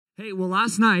Hey, well,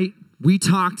 last night we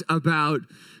talked about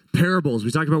parables.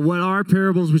 We talked about what are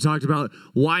parables. We talked about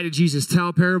why did Jesus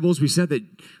tell parables. We said that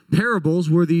parables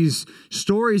were these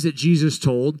stories that Jesus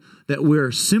told that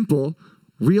were simple,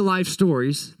 real-life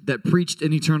stories that preached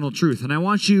an eternal truth. And I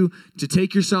want you to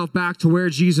take yourself back to where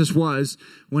Jesus was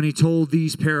when he told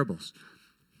these parables.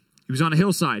 He was on a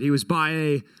hillside. He was by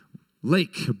a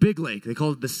lake, a big lake. They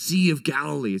call it the Sea of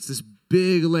Galilee. It's this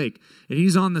big lake. And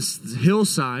he's on this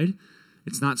hillside.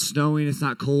 It's not snowing. It's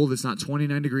not cold. It's not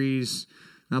 29 degrees.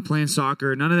 Not playing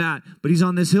soccer. None of that. But he's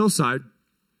on this hillside.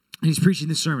 And he's preaching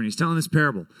this sermon. He's telling this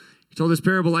parable. He told this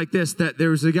parable like this, that there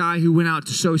was a guy who went out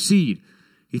to sow seed.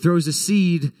 He throws the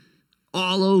seed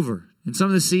all over. And some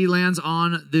of the seed lands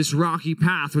on this rocky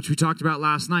path, which we talked about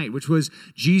last night, which was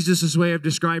Jesus' way of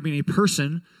describing a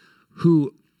person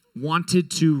who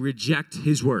wanted to reject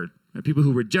his word. Right? People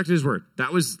who rejected his word.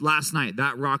 That was last night,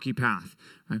 that rocky path.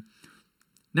 Right?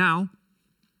 Now,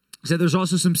 he said there's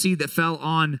also some seed that fell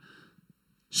on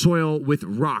soil with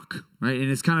rock, right? And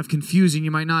it's kind of confusing.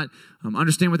 You might not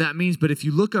understand what that means, but if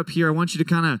you look up here, I want you to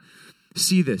kind of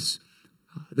see this.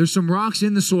 There's some rocks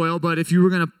in the soil, but if you were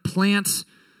going to plant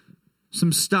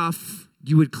some stuff,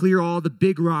 you would clear all the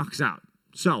big rocks out.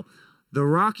 So the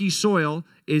rocky soil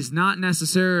is not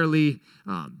necessarily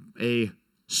a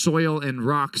soil and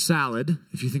rock salad,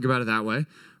 if you think about it that way.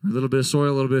 A little bit of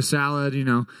soil, a little bit of salad,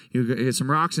 you get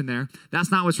some rocks in there. That's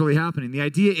not what's really happening. The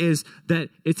idea is that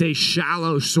it's a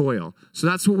shallow soil. So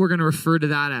that's what we're going to refer to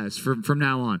that as from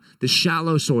now on. The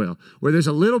shallow soil, where there's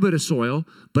a little bit of soil,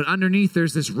 but underneath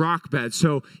there's this rock bed.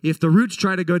 So if the roots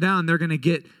try to go down, they're going to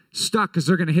get stuck because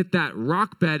they're going to hit that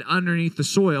rock bed underneath the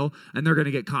soil and they're going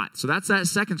to get caught. So that's that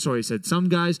second soil. He said some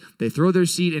guys, they throw their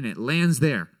seed and it lands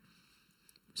there.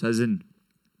 It says in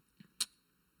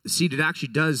the seed, it actually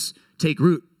does take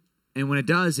root. And when it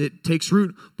does, it takes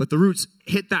root, but the roots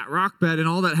hit that rock bed, and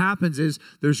all that happens is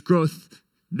there's growth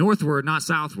northward, not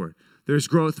southward. There's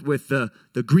growth with the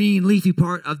green leafy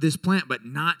part of this plant, but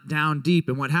not down deep.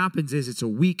 And what happens is it's a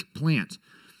weak plant.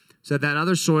 So that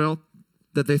other soil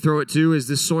that they throw it to is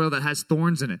this soil that has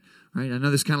thorns in it, right? I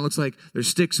know this kind of looks like there's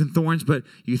sticks and thorns, but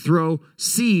you throw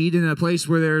seed in a place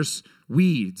where there's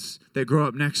weeds that grow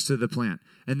up next to the plant.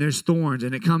 And there's thorns,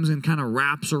 and it comes and kind of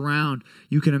wraps around,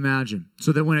 you can imagine.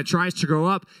 So that when it tries to grow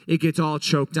up, it gets all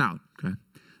choked out. Okay.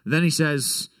 Then he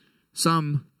says,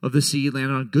 some of the seed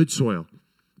landed on good soil,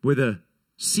 where the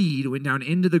seed went down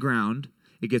into the ground.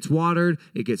 It gets watered,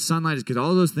 it gets sunlight, it gets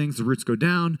all those things. The roots go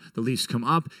down, the leaves come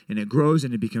up, and it grows,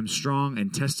 and it becomes strong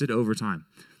and tested over time.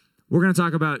 We're going to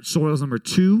talk about soils number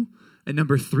 2 and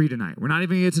number 3 tonight. We're not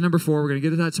even going to get to number 4. We're going to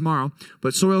get to that tomorrow.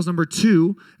 But soils number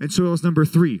 2 and soils number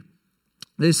 3.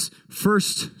 This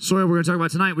first soil we're going to talk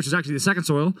about tonight, which is actually the second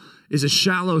soil, is a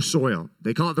shallow soil.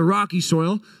 They call it the rocky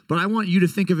soil, but I want you to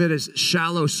think of it as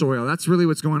shallow soil. That's really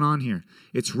what's going on here.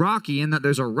 It's rocky in that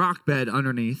there's a rock bed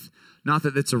underneath, not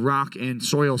that it's a rock and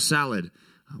soil salad,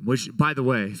 which, by the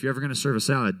way, if you're ever going to serve a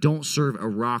salad, don't serve a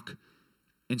rock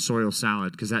and soil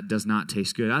salad because that does not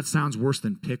taste good. That sounds worse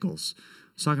than pickles.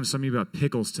 I was talking to some of you about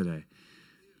pickles today.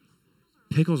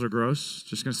 Pickles are gross.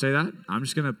 Just going to say that. I'm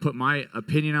just going to put my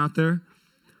opinion out there.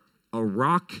 A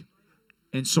rock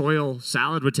and soil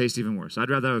salad would taste even worse. I'd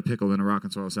rather have a pickle than a rock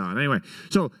and soil salad. Anyway,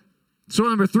 so soil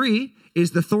number 3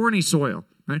 is the thorny soil,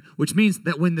 right? Which means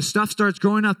that when the stuff starts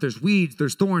growing up, there's weeds,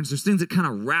 there's thorns, there's things that kind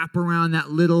of wrap around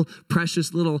that little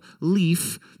precious little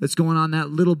leaf that's going on that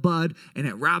little bud, and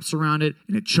it wraps around it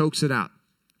and it chokes it out.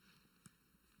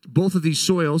 Both of these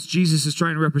soils, Jesus is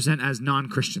trying to represent as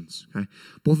non-Christians. Okay?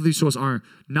 Both of these soils are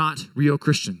not real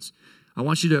Christians. I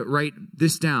want you to write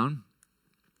this down.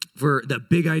 For the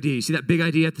big idea. You see that big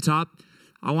idea at the top?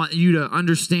 I want you to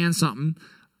understand something.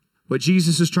 What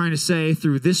Jesus is trying to say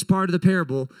through this part of the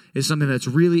parable is something that's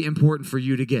really important for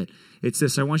you to get. It's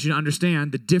this. I want you to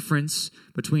understand the difference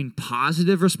between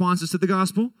positive responses to the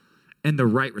gospel and the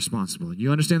right response.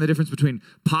 You understand the difference between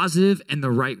positive and the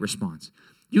right response.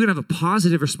 You can have a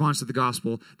positive response to the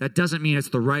gospel. That doesn't mean it's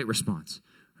the right response.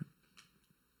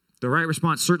 The right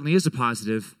response certainly is a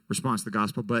positive response to the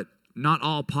gospel, but not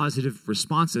all positive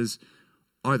responses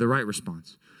are the right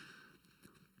response.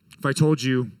 If I told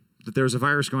you that there was a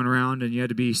virus going around and you had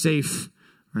to be safe,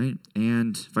 right?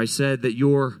 And if I said that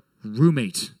your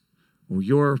roommate or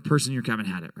your person in your cabin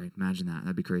had it, right? Imagine that.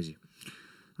 That'd be crazy.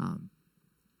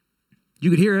 You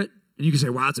could hear it and you could say,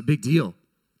 wow, that's a big deal.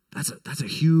 That's a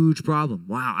huge problem.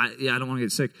 Wow, I don't want to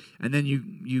get sick. And then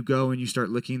you go and you start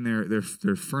licking their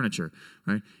furniture,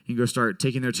 right? You go start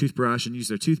taking their toothbrush and use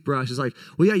their toothbrush. It's like,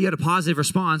 well, yeah, you had a positive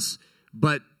response,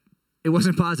 but it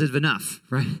wasn't positive enough,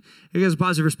 right? It was a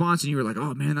positive response, and you were like,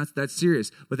 oh, man, that's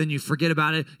serious. But then you forget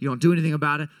about it. You don't do anything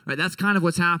about it, right? That's kind of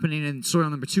what's happening in soil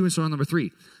number 2 and soil number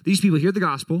 3. These people hear the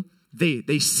gospel.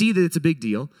 They see that it's a big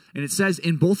deal. And it says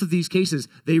in both of these cases,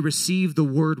 they receive the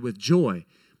word with joy.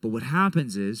 But what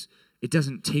happens is it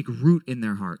doesn't take root in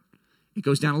their heart. It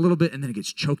goes down a little bit, and then it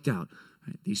gets choked out.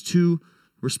 Right? These two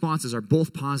responses are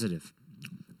both positive.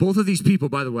 Both of these people,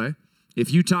 by the way,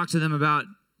 if you talk to them about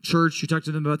church, you talk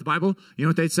to them about the Bible, you know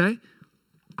what they'd say?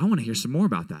 I want to hear some more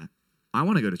about that. I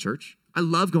want to go to church. I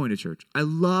love going to church. I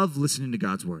love listening to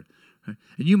God's word. Right?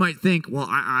 And you might think, well,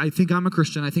 I think I'm a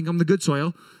Christian. I think I'm the good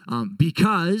soil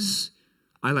because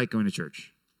I like going to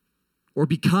church, or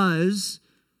because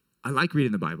I like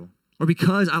reading the Bible, or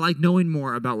because I like knowing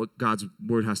more about what God's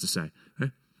word has to say. Right?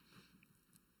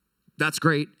 That's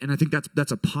great, and I think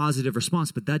that's a positive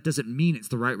response, but that doesn't mean it's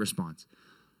the right response.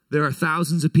 There are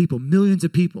thousands of people, millions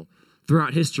of people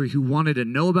throughout history who wanted to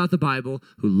know about the Bible,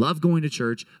 who loved going to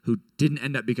church, who didn't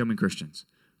end up becoming Christians.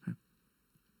 Right?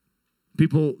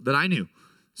 People that I knew,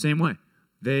 same way.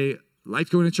 They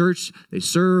liked going to church, they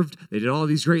served, they did all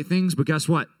these great things, but guess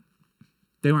what?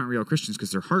 They weren't real Christians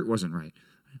because their heart wasn't right.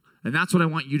 And that's what I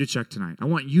want you to check tonight. I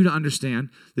want you to understand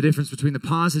the difference between the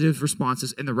positive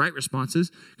responses and the right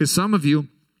responses, because some of you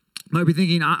might be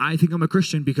thinking, I think I'm a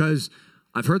Christian because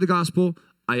I've heard the gospel,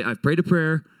 I've prayed a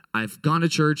prayer, I've gone to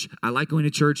church, I like going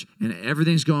to church, and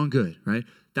everything's going good, right?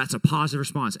 That's a positive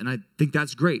response, and I think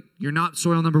that's great. You're not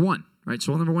soil number 1, right?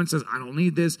 Soil number 1 says, I don't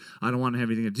need this, I don't want to have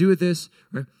anything to do with this,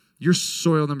 right? You're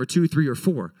soil number 2, 3, or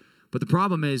 4. But the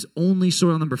problem is only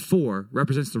soil number 4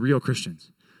 represents the real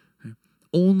Christians. Right?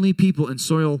 Only people in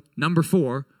soil number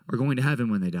 4 are going to heaven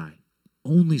when they die.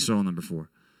 Only soil number 4.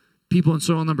 People in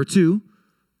soil number 2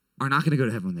 are not going to go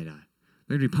to heaven when they die.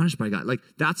 They're going to be punished by God. Like,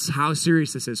 that's how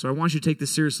serious this is. So I want you to take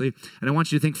this seriously, and I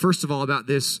want you to think, first of all, about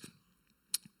this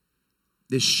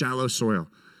shallow soil.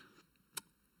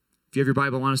 If you have your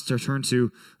Bible, I want us to turn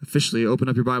to, officially, open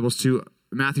up your Bibles to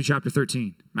Matthew chapter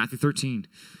 13. Matthew 13.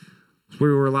 That's where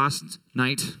we were last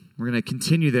night. We're going to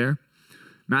continue there.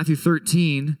 Matthew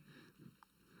 13.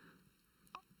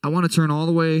 I want to turn all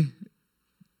the way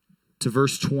to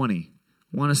verse 20.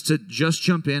 I want us to just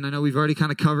jump in. I know we've already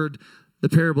kind of covered the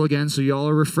parable again, so y'all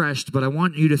are refreshed, but I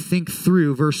want you to think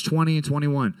through verse 20 and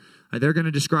 21. They're going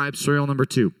to describe soil number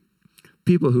 2.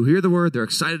 People who hear the word, they're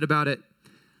excited about it,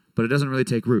 but it doesn't really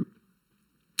take root.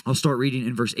 I'll start reading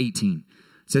in verse 18.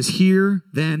 It says, "Hear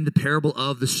then the parable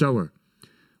of the sower.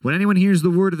 When anyone hears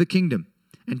the word of the kingdom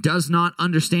and does not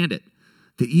understand it,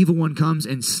 the evil one comes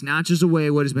and snatches away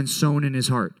what has been sown in his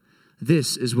heart.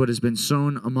 This is what has been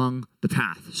sown among the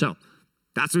path." So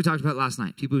that's what we talked about last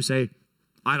night. People who say,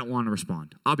 I don't want to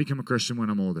respond. I'll become a Christian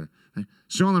when I'm older. Right?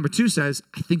 Soil number 2 says,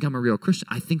 I think I'm a real Christian.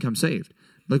 I think I'm saved.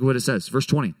 Look at what it says. Verse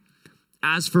 20.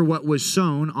 "As for what was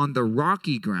sown on the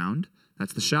rocky ground,"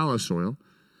 that's the shallow soil,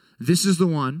 "this is the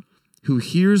one who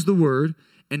hears the word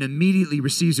and immediately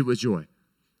receives it with joy."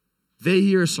 They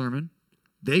hear a sermon,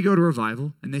 they go to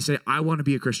revival, and they say, I want to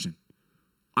be a Christian.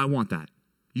 I want that.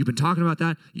 You've been talking about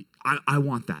that. I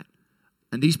want that.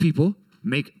 And these people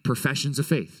make professions of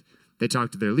faith. They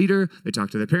talk to their leader. They talk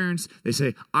to their parents. They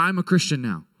say, I'm a Christian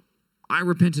now. I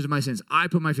repented of my sins. I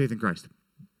put my faith in Christ.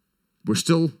 We're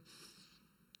still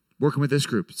working with this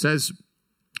group. It says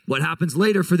what happens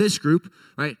later for this group,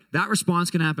 right? That response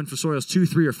can happen for soils 2,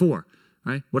 3, or 4,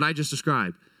 right? What I just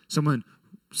described. Someone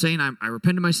saying, I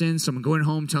repent of my sins. Someone going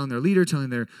home, telling their leader, telling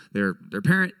their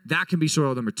parent. That can be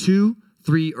soil number 2,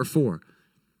 3, or 4.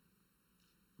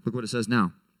 Look what it says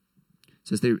now. It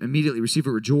says they immediately receive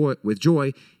it with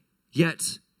joy,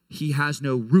 yet he has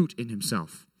no root in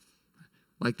himself.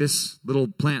 Like this little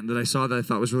plant that I saw that I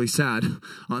thought was really sad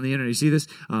on the internet. You see this?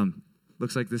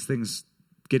 Looks like this thing's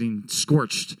getting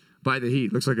scorched by the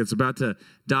heat. Looks like it's about to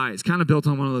die. It's kind of built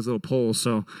on one of those little poles,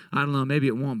 so I don't know. Maybe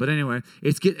it won't. But anyway,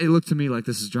 it looked to me like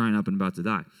this is drying up and about to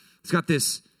die. It's got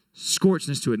this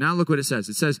scorchness to it. Now look what it says.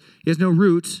 It says he has no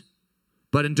root,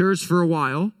 but endures for a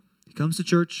while. He comes to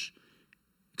church,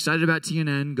 excited about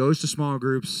TNN, goes to small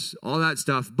groups, all that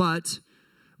stuff. But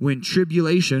when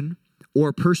tribulation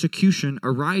or persecution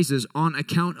arises on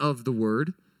account of the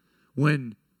word,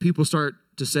 when people start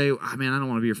to say, man, I don't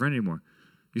want to be your friend anymore.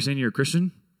 You're saying you're a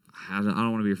Christian? I don't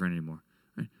want to be your friend anymore.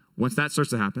 Right? Once that starts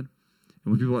to happen,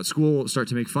 and when people at school start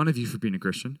to make fun of you for being a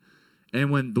Christian,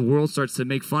 and when the world starts to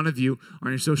make fun of you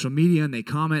on your social media and they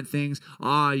comment things,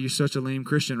 you're such a lame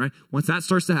Christian, right? Once that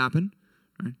starts to happen,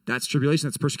 right, that's tribulation,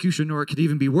 that's persecution, or it could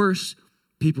even be worse.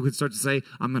 People could start to say,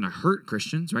 I'm going to hurt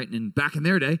Christians, right? And back in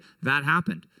their day, that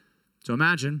happened. So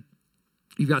imagine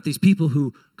you've got these people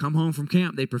who come home from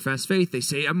camp, they profess faith, they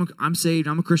say, I'm saved,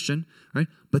 I'm a Christian, right?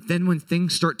 But then when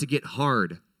things start to get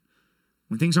hard,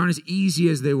 when things aren't as easy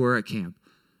as they were at camp,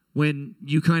 when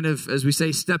you kind of, as we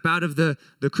say, step out of the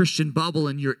Christian bubble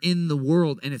and you're in the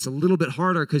world and it's a little bit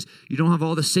harder because you don't have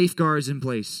all the safeguards in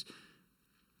place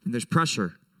and there's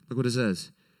pressure. Look what it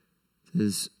says. It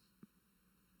says,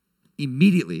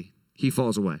 immediately he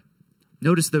falls away.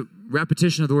 Notice the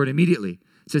repetition of the word immediately.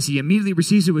 It says he immediately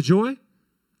receives it with joy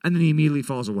and then he immediately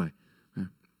falls away.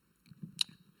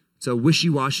 It's a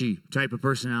wishy-washy type of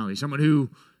personality. Someone who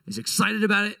is excited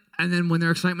about it, and then when their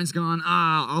excitement's gone,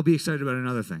 I'll be excited about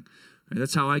another thing. Right?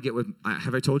 That's how I get with,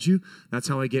 have I told you? That's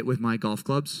how I get with my golf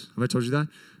clubs. Have I told you that?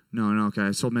 No, okay.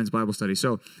 I sold men's Bible study.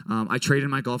 So I trade in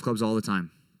my golf clubs all the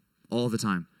time.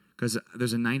 Because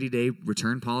there's a 90-day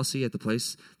return policy at the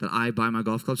place that I buy my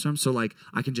golf clubs from. So like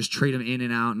I can just trade them in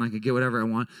and out and I can get whatever I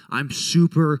want. I'm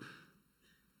super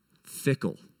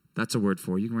fickle. That's a word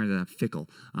for it. You can write that, fickle.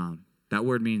 That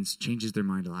word means changes their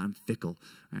mind a lot. I'm fickle,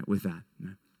 right, with that.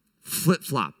 Right?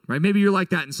 Flip-flop, right? Maybe you're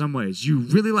like that in some ways. You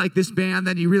really like this band,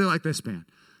 then you really like this band,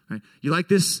 right? You like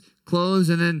this clothes,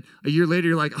 and then a year later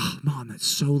you're like, oh, Mom, that's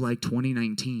so like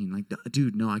 2019. Like,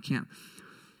 dude, no, I can't.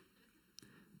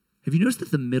 Have you noticed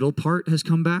that the middle part has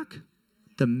come back?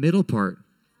 The middle part.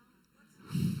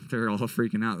 They're all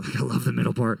freaking out. Like, I love the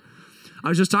middle part. I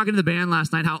was just talking to the band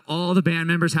last night how all the band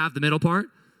members have the middle part.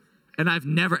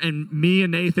 And me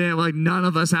and Nathan, like none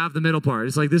of us have the middle part.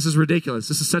 It's like, this is ridiculous.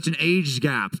 This is such an age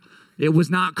gap. It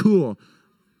was not cool.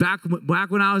 Back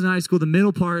when I was in high school, the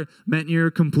middle part meant you're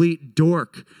a complete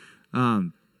dork.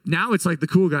 Now it's like the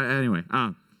cool guy. Anyway,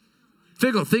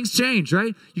 fickle, things change,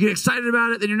 right? You get excited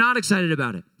about it, then you're not excited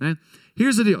about it. Right?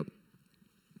 Here's the deal.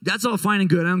 That's all fine and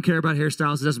good. I don't care about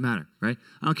hairstyles. It doesn't matter, right?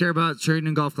 I don't care about trading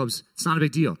in golf clubs. It's not a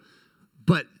big deal.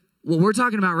 But what we're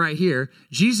talking about right here,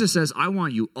 Jesus says, I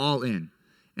want you all in.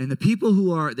 And the people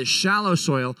who are the shallow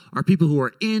soil are people who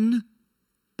are in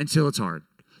until it's hard.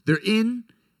 They're in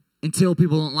until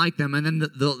people don't like them, and then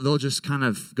they'll just kind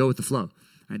of go with the flow.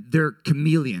 Right? They're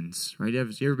chameleons, right?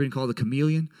 Have you ever been called a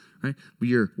chameleon? Right?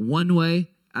 You're one way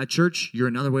at church, you're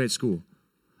another way at school.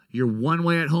 You're one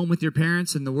way at home with your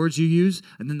parents and the words you use,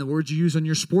 and then the words you use on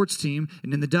your sports team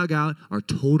and in the dugout are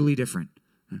totally different.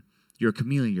 You're a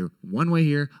chameleon. You're one way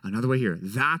here, another way here.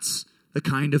 That's the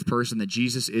kind of person that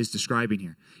Jesus is describing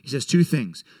here. He says two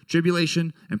things,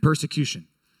 tribulation and persecution.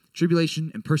 Tribulation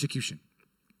and persecution.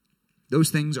 Those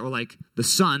things are like the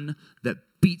sun that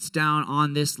beats down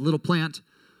on this little plant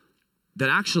that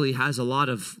actually has a lot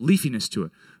of leafiness to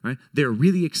it. Right? They're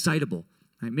really excitable.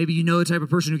 Right? Maybe you know the type of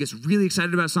person who gets really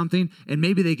excited about something, and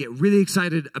maybe they get really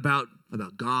excited about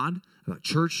God, about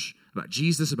church, about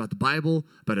Jesus, about the Bible,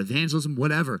 about evangelism,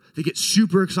 whatever. They get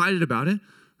super excited about it,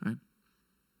 right?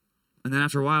 And then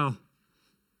after a while,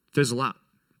 fizzle out.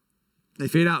 They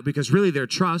fade out because really their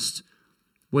trust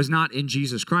was not in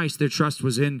Jesus Christ. Their trust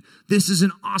was in, this is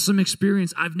an awesome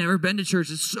experience. I've never been to church.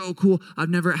 It's so cool. I've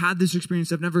never had this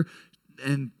experience.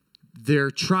 And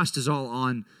their trust is all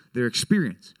on their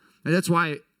experience. And that's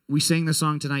why we sang the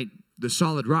song tonight, The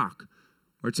Solid Rock,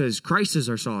 where it says, Christ is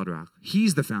our solid rock.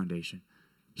 He's the foundation.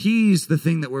 He's the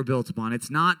thing that we're built upon. It's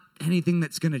not anything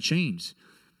that's going to change.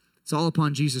 It's all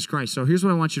upon Jesus Christ. So here's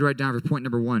what I want you to write down for point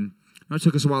number one. I know it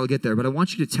took us a while to get there, but I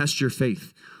want you to test your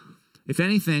faith. If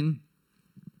anything,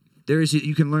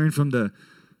 you can learn from the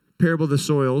parable of the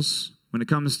soils. When it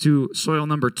comes to soil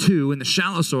number 2, in the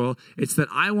shallow soil, it's that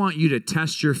I want you to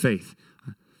test your faith.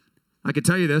 I could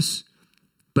tell you this,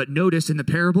 but notice in the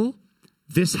parable,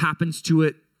 this happens to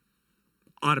it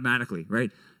automatically, right?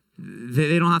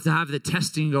 They don't have to have the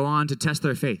testing go on to test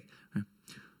their faith.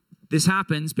 This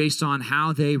happens based on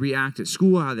how they react at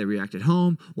school, how they react at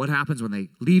home, what happens when they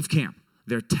leave camp.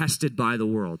 They're tested by the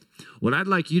world. What I'd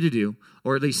like you to do,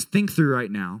 or at least think through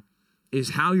right now,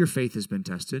 is how your faith has been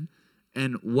tested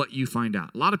and what you find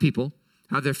out. A lot of people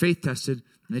have their faith tested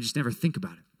and they just never think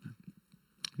about it.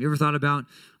 Have you ever thought about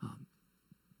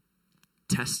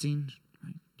testing?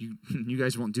 Right? You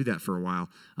guys won't do that for a while.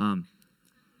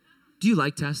 Do you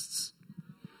like tests?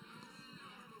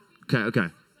 Okay.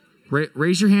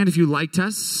 Raise your hand if you like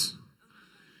tests.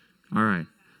 All right.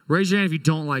 Raise your hand if you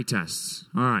don't like tests.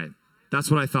 All right.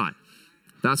 That's what I thought.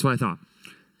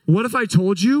 What if I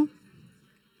told you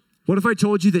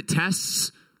that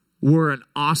tests were an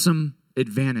awesome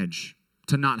advantage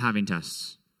to not having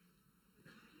tests?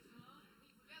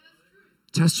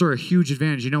 Tests are a huge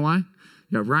advantage. You know why?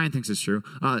 Yeah, Ryan thinks it's true.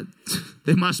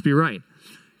 They must be right.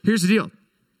 Here's the deal.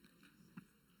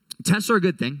 Tests are a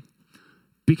good thing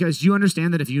because you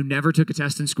understand that if you never took a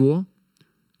test in school,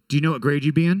 do you know what grade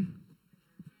you'd be in?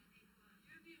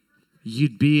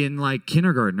 you'd be in like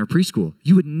kindergarten or preschool.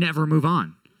 You would never move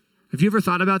on. Have you ever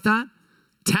thought about that?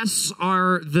 Tests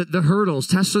are the hurdles.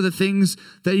 Tests are the things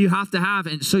that you have to have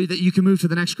and so that you can move to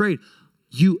the next grade.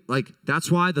 That's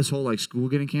why this whole like school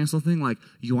getting canceled thing, like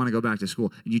you want to go back to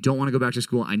school and you don't want to go back to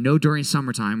school. I know during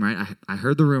summertime, right? I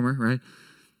heard the rumor, right?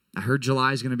 I heard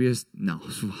July is going to be no.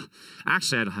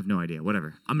 Actually, I have no idea.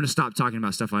 Whatever. I'm going to stop talking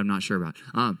about stuff I'm not sure about.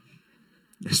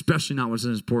 Especially not what's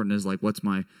as important as like what's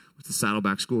the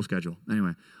Saddleback school schedule.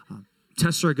 Anyway,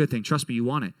 tests are a good thing. Trust me, you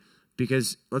want it.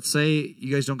 Because let's say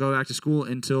you guys don't go back to school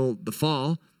until the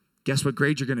fall. Guess what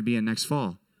grade you're going to be in next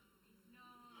fall?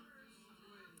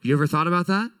 You ever thought about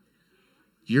that?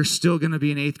 You're still going to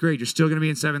be in 8th grade. You're still going to be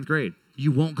in 7th grade.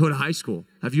 You won't go to high school.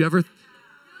 Have you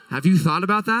thought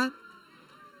about that?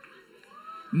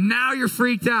 Now you're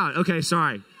freaked out. Okay,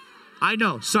 sorry. I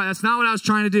know. Sorry, that's not what I was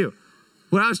trying to do.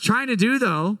 What I was trying to do,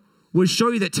 though, was show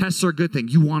you that tests are a good thing.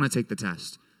 You want to take the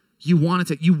test. You want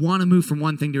to move from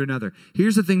one thing to another.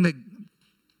 Here's the thing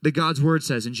that God's word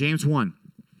says in James 1.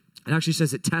 It actually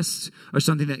says that tests are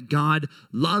something that God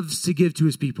loves to give to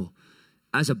his people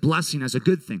as a blessing, as a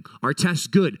good thing. Are tests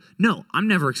good? No, I'm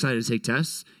never excited to take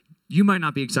tests. You might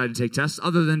not be excited to take tests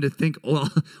other than to think, well,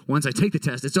 once I take the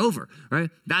test, it's over, right?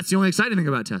 That's the only exciting thing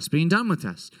about tests, being done with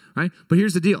tests, right? But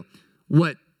here's the deal.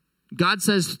 What God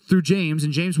says through James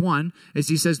in James 1 is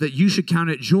he says that you should count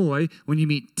it joy when you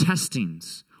meet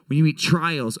testings, when you meet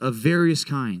trials of various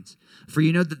kinds. For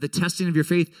you know that the testing of your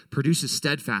faith produces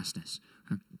steadfastness.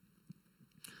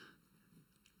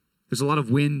 There's a lot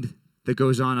of wind that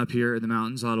goes on up here in the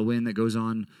mountains, a lot of wind that goes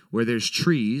on where there's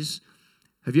trees.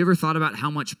 Have you ever thought about how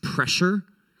much pressure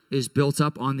is built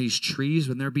up on these trees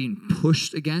when they're being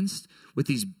pushed against with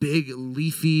these big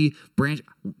leafy branches?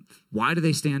 Why do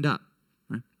they stand up?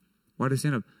 Right? Why do they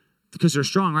stand up? Because they're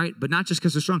strong, right? But not just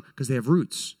because they're strong, because they have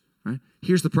roots, right?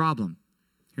 Here's the problem.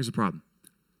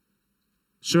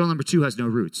 Soil number 2 has no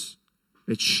roots.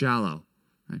 It's shallow.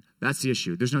 Right? That's the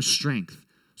issue. There's no strength.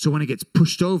 So when it gets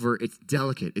pushed over, it's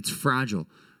delicate. It's fragile.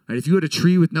 Right? If you had a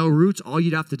tree with no roots, all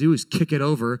you'd have to do is kick it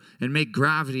over and make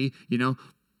gravity,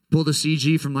 pull the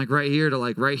CG from like right here to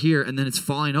like right here, and then it's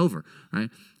falling over, right?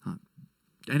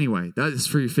 Anyway, that is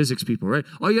for your physics people, right?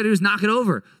 All you got to do is knock it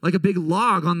over like a big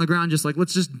log on the ground, just like,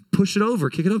 let's just push it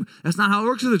over, kick it over. That's not how it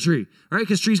works with a tree, right?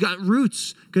 Because trees got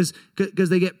roots, because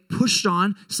they get pushed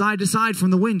on side to side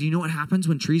from the wind. Do you know what happens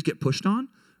when trees get pushed on?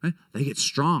 Right? They get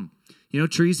strong.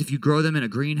 Trees, if you grow them in a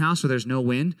greenhouse where there's no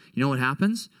wind, you know what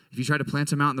happens? If you try to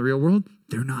plant them out in the real world,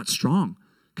 they're not strong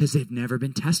because they've never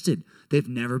been tested. They've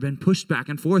never been pushed back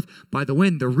and forth by the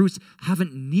wind. Their roots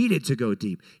haven't needed to go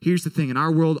deep. Here's the thing. In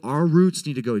our world, our roots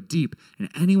need to go deep. And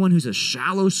anyone who's a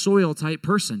shallow soil type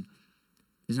person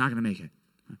is not going to make it.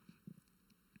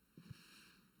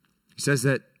 He says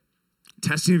that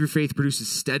testing of your faith produces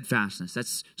steadfastness.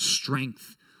 That's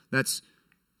strength. That's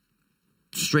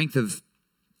strength of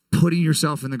putting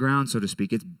yourself in the ground, so to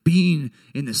speak. It's being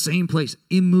in the same place,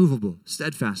 immovable,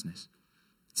 steadfastness.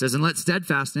 It says, and let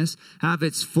steadfastness have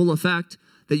its full effect,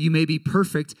 that you may be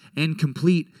perfect and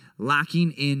complete,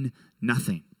 lacking in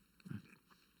nothing.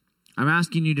 I'm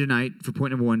asking you tonight, for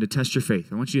point number 1, to test your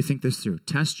faith. I want you to think this through.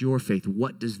 Test your faith.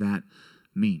 What does that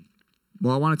mean?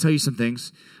 Well, I want to tell you some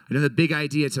things. I know the big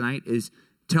idea tonight is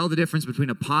tell the difference between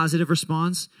a positive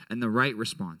response and the right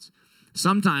response.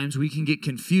 Sometimes we can get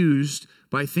confused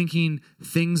by thinking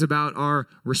things about our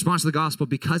response to the gospel.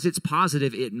 Because it's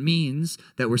positive, it means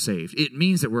that we're saved. It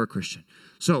means that we're a Christian.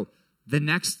 So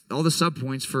all the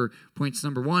subpoints for points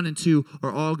number 1 and 2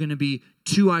 are all going to be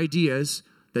 2 ideas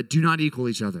that do not equal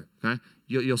each other. Okay,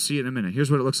 you'll see it in a minute. Here's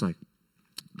what it looks like.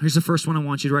 Here's the first one I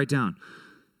want you to write down.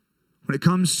 When it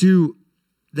comes to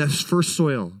the first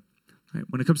soil, right,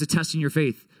 when it comes to testing your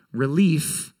faith,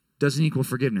 relief doesn't equal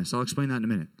forgiveness. I'll explain that in a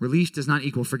minute. Relief does not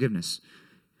equal forgiveness.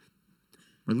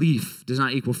 Relief does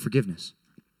not equal forgiveness.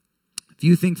 If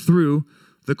you think through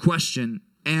the question,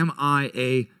 am I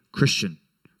a Christian?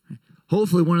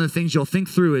 Hopefully one of the things you'll think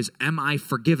through is, am I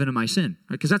forgiven of my sin?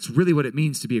 Because that's really what it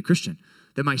means to be a Christian.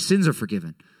 That my sins are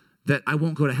forgiven. That I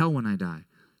won't go to hell when I die.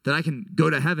 That I can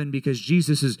go to heaven because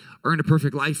Jesus has earned a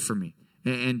perfect life for me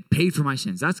and paid for my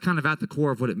sins. That's kind of at the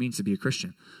core of what it means to be a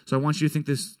Christian. So I want you to think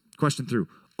this question through.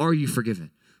 Are you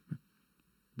forgiven?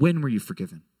 When were you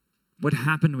forgiven? What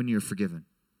happened when you were forgiven?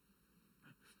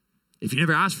 If you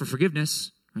never asked for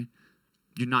forgiveness, right,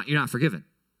 you're not forgiven.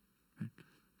 Right?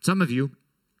 Some of you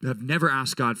have never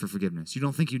asked God for forgiveness. You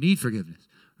don't think you need forgiveness.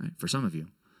 Right? For some of you.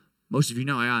 Most of you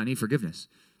know, I need forgiveness.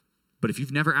 But if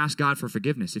you've never asked God for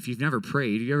forgiveness, if you've never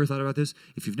prayed, have you ever thought about this?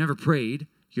 If you've never prayed,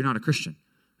 you're not a Christian.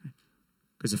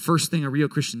 Because the first thing a real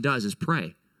Christian does is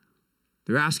pray.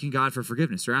 They're asking God for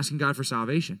forgiveness. They're asking God for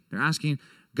salvation. They're asking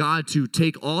God to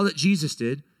take all that Jesus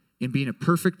did in being a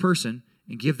perfect person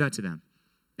and give that to them.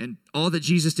 And all that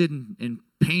Jesus did in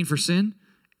paying for sin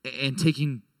and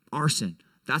taking our sin.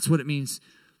 That's what it means,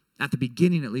 at the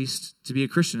beginning at least, to be a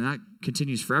Christian. And that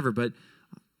continues forever. But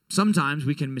sometimes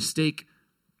we can mistake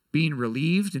being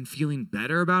relieved and feeling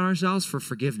better about ourselves for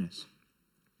forgiveness.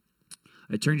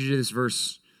 I turned you to this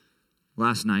verse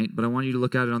last night, but I want you to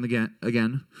look at it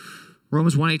again.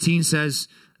 Romans 1:18 says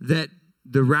that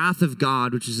the wrath of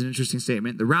God, which is an interesting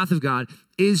statement, the wrath of God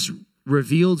is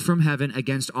revealed from heaven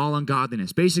against all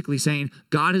ungodliness. Basically saying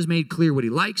God has made clear what he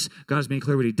likes, God has made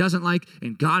clear what he doesn't like,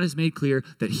 and God has made clear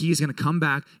that he is going to come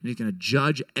back and he's going to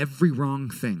judge every wrong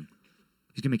thing.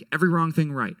 He's going to make every wrong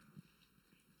thing right.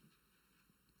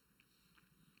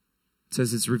 It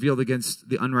says it's revealed against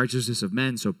the unrighteousness of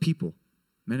men, so people,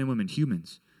 men and women,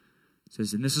 humans. It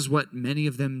says, and this is what many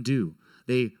of them do.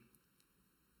 They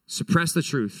suppress the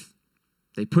truth.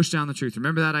 They push down the truth.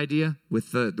 Remember that idea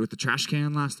with the trash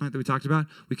can last night that we talked about?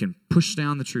 We can push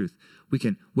down the truth. We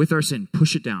can, with our sin,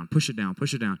 push it down, push it down,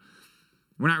 push it down.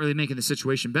 We're not really making the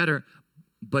situation better,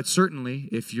 but certainly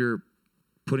if you're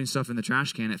putting stuff in the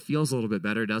trash can, it feels a little bit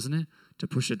better, doesn't it? To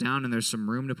push it down and there's some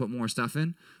room to put more stuff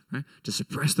in, right? To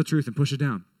suppress the truth and push it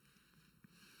down.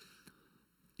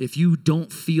 If you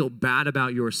don't feel bad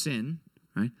about your sin,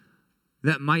 right,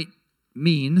 that might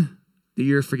mean that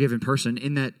you're a forgiven person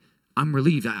in that I'm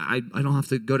relieved. I don't have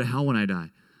to go to hell when I die.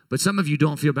 But some of you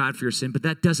don't feel bad for your sin, but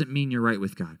that doesn't mean you're right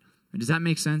with God. And does that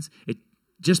make sense?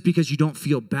 Just because you don't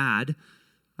feel bad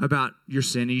about your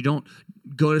sin and you don't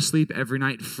go to sleep every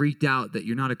night freaked out that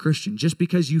you're not a Christian, just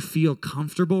because you feel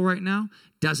comfortable right now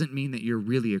doesn't mean that you're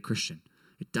really a Christian.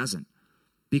 It doesn't.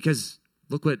 Because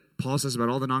look what Paul says about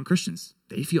all the non-Christians.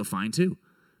 They feel fine too.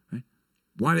 Right?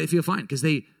 Why do they feel fine? Because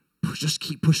they just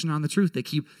keep pushing on the truth. They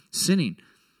keep sinning.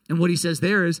 And what he says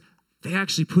there is they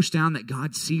actually push down that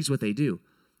God sees what they do.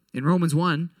 In Romans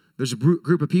 1, there's a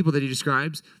group of people that he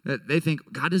describes that they think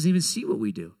God doesn't even see what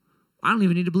we do. I don't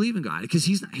even need to believe in God because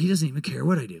he doesn't even care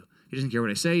what I do. He doesn't care what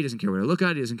I say. He doesn't care what I look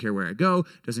at. He doesn't care where I go.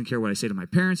 He doesn't care what I say to my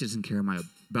parents. He doesn't care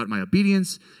about my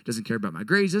obedience. He doesn't care about my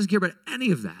grades. He doesn't care about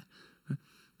any of that.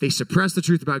 They suppress the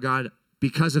truth about God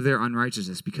because of their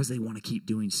unrighteousness, because they want to keep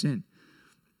doing sin.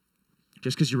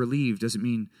 Just because you're relieved doesn't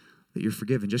mean that you're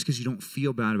forgiven. Just because you don't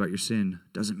feel bad about your sin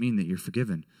doesn't mean that you're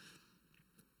forgiven.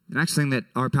 The next thing that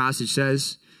our passage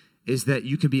says is that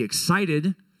you can be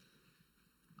excited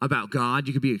about God.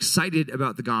 You can be excited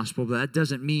about the gospel, but that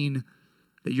doesn't mean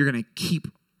that you're going to keep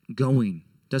going.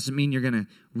 Doesn't mean you're going to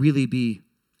really be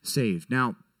saved.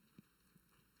 Now,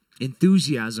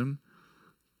 enthusiasm,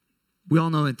 we all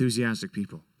know enthusiastic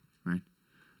people, right?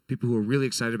 People who are really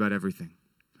excited about everything.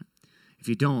 If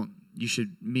you don't, you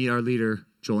should meet our leader,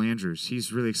 Joel Andrews.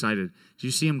 He's really excited. Did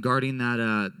you see him guarding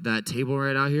that table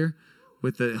right out here?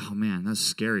 Oh man, that's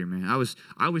scary, man. I was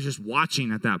just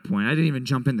watching at that point. I didn't even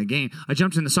jump in the game. I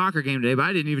jumped in the soccer game today, but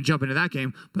I didn't even jump into that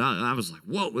game. But I was like,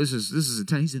 whoa, this is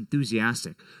intense. He's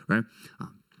enthusiastic, right?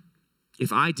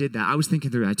 If I did that, I was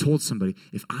thinking through it. I told somebody,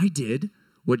 if I did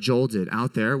what Joel did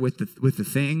out there with the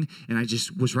thing, and I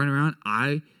just was running around,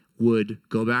 I would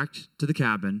go back to the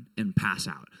cabin and pass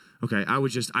out. Okay, I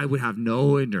would have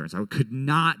no endurance. I could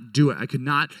not do it. I could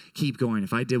not keep going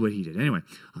if I did what he did. Anyway,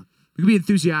 we could be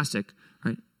enthusiastic,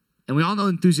 right? And we all know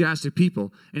enthusiastic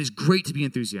people, and it's great to be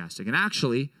enthusiastic. And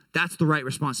actually, that's the right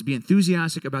response, to be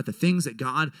enthusiastic about the things that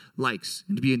God likes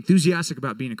and to be enthusiastic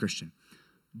about being a Christian.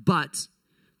 But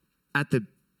at the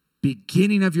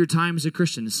beginning of your time as a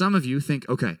Christian, some of you think,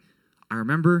 okay, I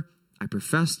remember I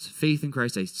professed faith in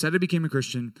Christ. I said I became a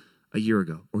Christian a year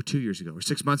ago or 2 years ago or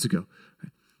 6 months ago.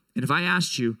 Right? And if I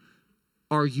asked you,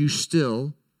 are you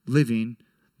still living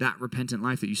that repentant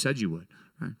life that you said you would?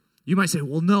 Right? You might say,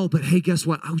 well, no, but hey, guess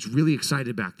what? I was really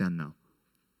excited back then, though.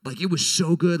 Like, it was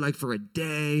so good, like for a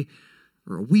day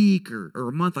or a week or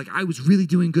a month. Like, I was really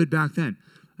doing good back then.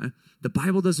 The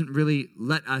Bible doesn't really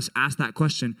let us ask that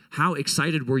question, how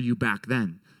excited were you back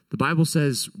then? The Bible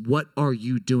says, what are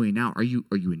you doing now? Are you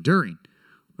enduring?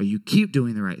 Are you keep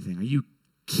doing the right thing? Are you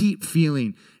keep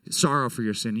feeling sorrow for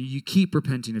your sin? You keep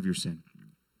repenting of your sin.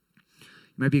 You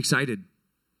might be excited.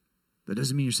 That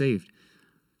doesn't mean you're saved.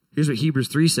 Here's what Hebrews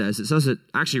 3 says. It says it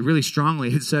actually really strongly.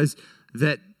 It says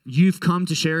that you've come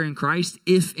to share in Christ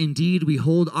if indeed we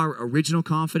hold our original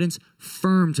confidence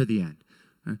firm to the end.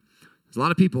 There's a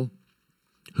lot of people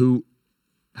who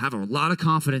have a lot of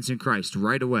confidence in Christ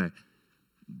right away.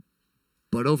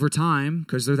 But over time,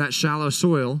 because they're that shallow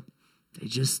soil, they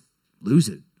just lose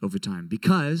it over time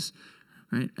because,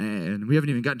 right? And we haven't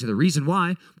even gotten to the reason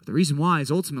why, but the reason why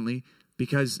is ultimately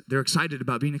because they're excited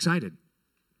about being excited.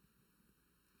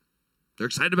 They're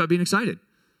excited about being excited.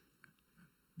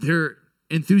 They're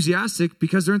enthusiastic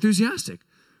because they're enthusiastic.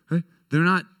 Right? They're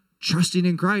not trusting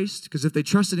in Christ, because if they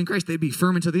trusted in Christ, they'd be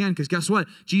firm until the end. Because guess what?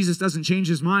 Jesus doesn't change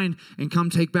his mind and come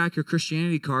take back your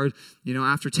Christianity card,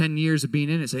 after 10 years of being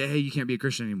in it, say, hey, you can't be a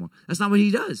Christian anymore. That's not what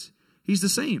he does. He's the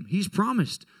same. He's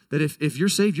promised that if you're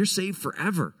saved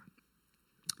forever.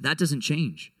 That doesn't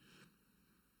change.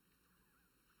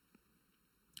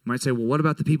 You might say, well, what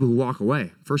about the people who walk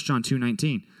away? 1 John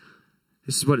 2:19.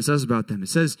 This is what it says about them. It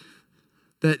says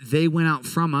that they went out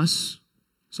from us.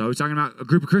 So we're talking about a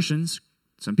group of Christians.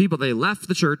 Some people, they left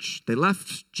the church. They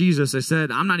left Jesus. They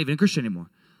said, I'm not even a Christian anymore.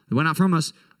 They went out from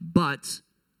us, but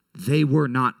they were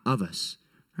not of us.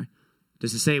 Right?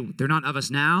 Does it say they're not of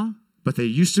us now, but they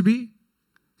used to be?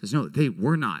 It says, no, they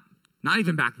were not. Not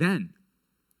even back then.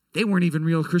 They weren't even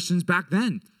real Christians back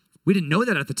then. We didn't know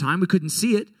that at the time. We couldn't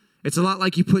see it. It's a lot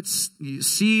like you put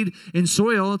seed in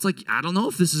soil. It's like, I don't know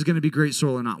if this is going to be great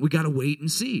soil or not. We got to wait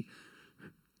and see.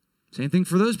 Same thing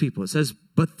for those people. It says,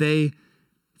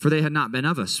 for they had not been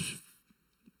of us.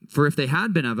 For if they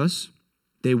had been of us,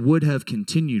 they would have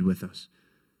continued with us.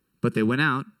 But they went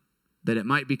out, that it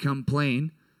might become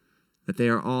plain that they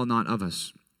are all not of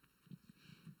us.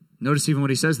 Notice even what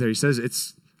he says there. He says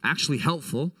it's actually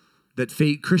helpful that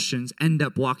fake Christians end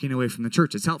up walking away from the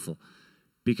church. It's helpful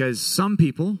because some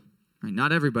people, right,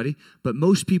 not everybody, but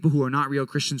most people who are not real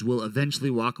Christians will eventually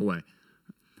walk away.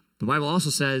 The Bible also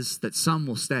says that some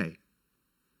will stay.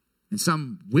 And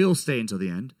some will stay until the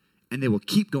end, and they will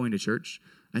keep going to church,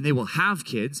 and they will have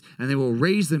kids, and they will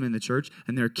raise them in the church,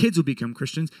 and their kids will become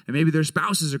Christians, and maybe their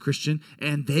spouse is a Christian,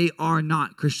 and they are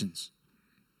not Christians.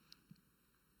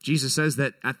 Jesus says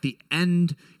that at the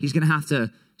end, he's going to have to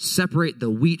separate the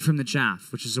wheat from the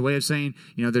chaff, which is a way of saying,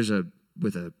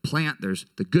 with a plant, there's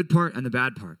the good part and the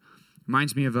bad part.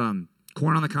 Reminds me of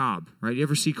corn on the cob, right? You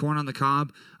ever see corn on the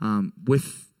cob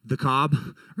with the cob,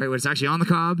 right? When it's actually on the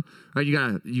cob, right?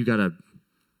 You gotta,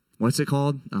 what's it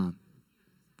called?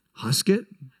 Husk it?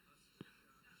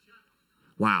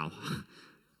 Wow.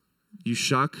 You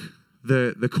shuck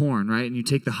the corn, right? And you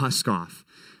take the husk off.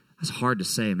 That's hard to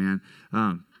say, man.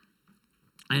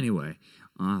 Anyway,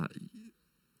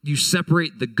 you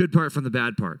separate the good part from the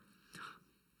bad part.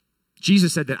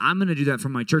 Jesus said that I'm going to do that for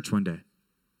my church one day.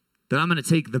 That I'm going to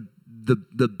take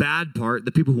the bad part,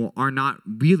 the people who are not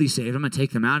really saved, I'm going to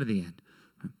take them out of the end.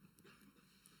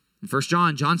 In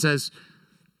 1 John says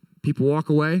people walk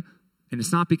away, and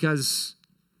it's not because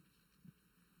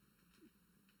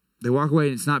they walk away,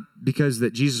 and it's not because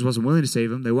that Jesus wasn't willing to save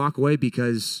them. They walk away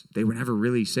because they were never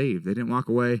really saved. They didn't walk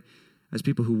away as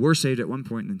people who were saved at one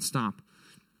point and then stop.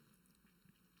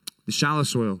 The shallow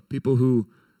soil, people who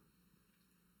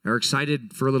are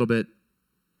excited for a little bit,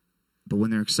 but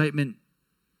when their excitement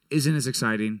isn't as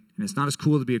exciting and it's not as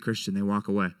cool to be a Christian, they walk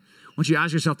away. I want you to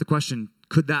ask yourself the question,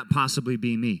 could that possibly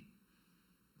be me?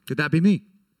 Could that be me?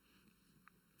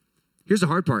 Here's the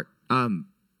hard part.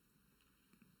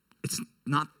 It's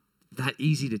not that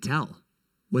easy to tell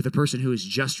with a person who has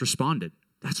just responded.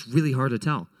 That's really hard to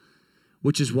tell,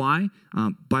 which is why,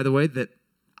 by the way, that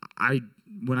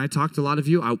when I talk to a lot of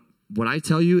you, what I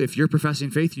tell you, if you're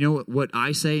professing faith, you know what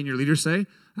I say and your leaders say?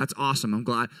 That's awesome. I'm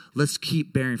glad. Let's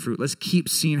keep bearing fruit. Let's keep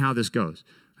seeing how this goes.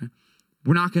 Right?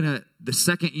 We're not going to, the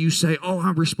second you say, oh,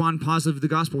 I respond positive to the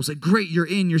gospel, we'll say, great, you're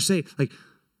in, you're saved. Like,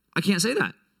 I can't say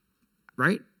that,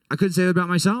 right? I couldn't say that about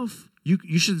myself.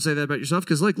 You shouldn't say that about yourself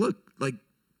because, look what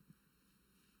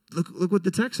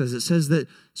the text says. It says that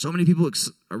so many people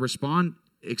respond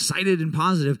excited and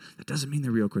positive. That doesn't mean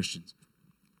they're real Christians.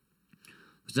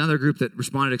 There's another group that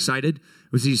responded excited.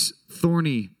 It was these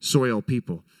thorny soil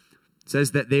people. It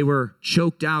says that they were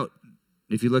choked out.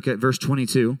 If you look at verse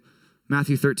 22,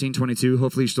 Matthew 13:22,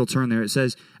 hopefully you still turn there. It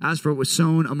says, as for what was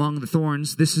sown among the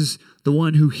thorns, this is the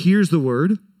one who hears the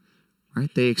word,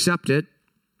 right? They accept it,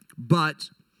 but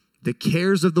the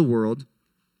cares of the world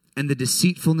and the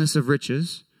deceitfulness of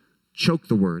riches choke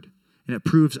the word, and it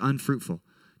proves unfruitful.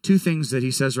 Two things that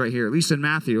he says right here, at least in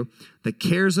Matthew, the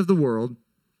cares of the world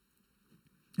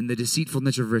and the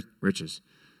deceitfulness of riches.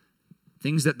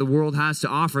 Things that the world has to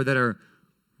offer that are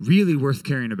really worth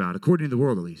caring about, according to the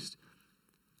world at least.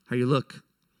 How you look,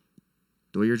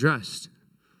 the way you're dressed,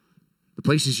 the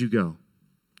places you go,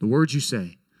 the words you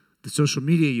say, the social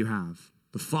media you have,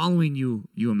 the following you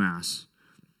amass.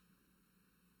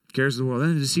 Cares of the world.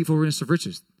 And the deceitfulness of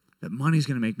riches. That money's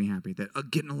going to make me happy. That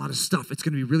getting a lot of stuff, it's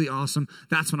going to be really awesome.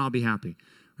 That's when I'll be happy.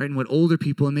 Right? And what older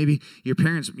people, and maybe your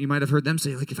parents, you might have heard them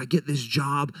say, like, if I get this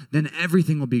job, then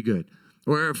everything will be good.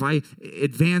 Or if I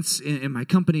advance in my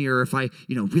company, or if I,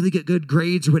 really get good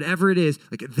grades, or whatever it is,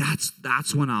 like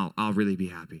that's when I'll really be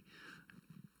happy.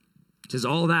 It says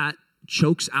all that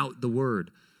chokes out the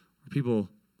word. People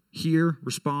hear,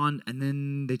 respond, and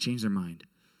then they change their mind.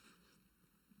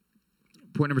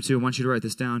 Point number 2, I want you to write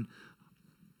this down.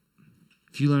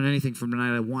 If you learn anything from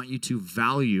tonight, I want you to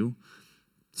value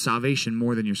salvation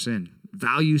more than your sin.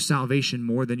 Value salvation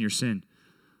more than your sin.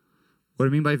 What I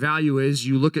mean by value is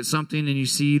you look at something and you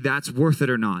see that's worth it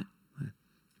or not.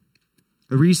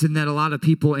 The reason that a lot of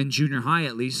people in junior high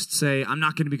at least say, I'm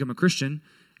not going to become a Christian,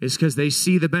 is because they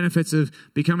see the benefits of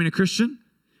becoming a Christian,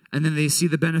 and then they see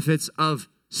the benefits of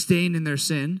staying in their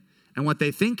sin, and what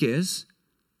they think is,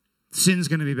 sin's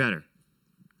going to be better.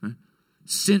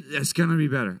 Sin, it's going to be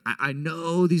better. I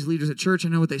know these leaders at church. I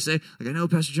know what they say. Like, I know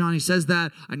Pastor John, he says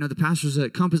that. I know the pastors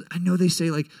at Compass. I know they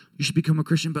say, like, you should become a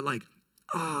Christian, but, like,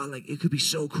 it could be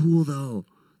so cool, though.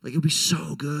 Like, it would be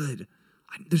so good.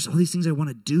 There's all these things I want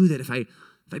to do that if I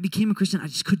became a Christian, I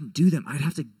just couldn't do them. I'd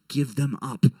have to give them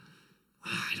up.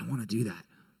 I don't want to do that.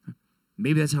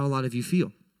 Maybe that's how a lot of you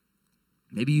feel.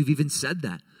 Maybe you've even said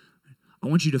that. I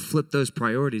want you to flip those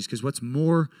priorities, because what's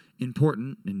more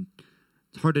important, and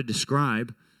it's hard to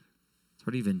describe, it's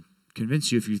hard to even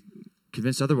convince you if you're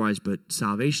convinced otherwise, but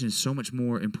salvation is so much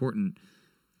more important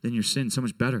than your sin, so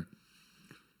much better.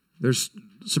 There's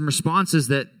some responses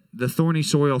that the thorny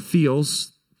soil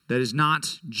feels that is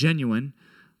not genuine.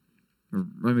 Or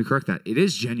let me correct that. It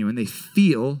is genuine. They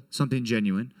feel something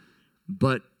genuine,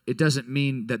 but it doesn't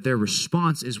mean that their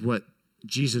response is what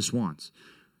Jesus wants.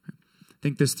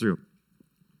 Think this through.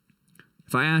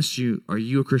 If I asked you, are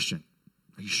you a Christian?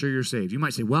 Are you sure you're saved? You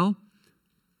might say, well,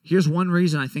 here's one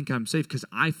reason I think I'm saved, because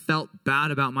I felt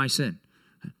bad about my sin.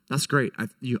 That's great.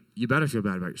 You better feel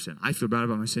bad about your sin. I feel bad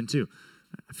about my sin too.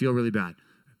 I feel really bad.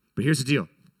 But here's the deal.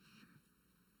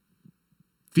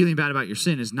 Feeling bad about your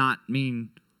sin does not mean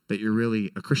that you're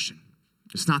really a Christian.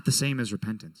 It's not the same as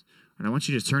repentance. And I want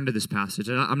you to turn to this passage.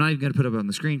 I'm not even going to put it up on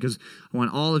the screen because I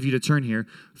want all of you to turn here.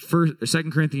 2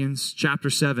 Corinthians chapter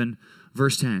 7,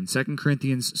 verse 10. 2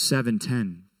 Corinthians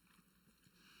 7:10.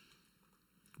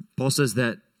 Paul says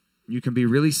that you can be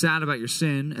really sad about your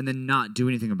sin and then not do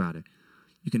anything about it.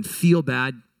 You can feel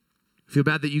bad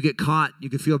that you get caught. You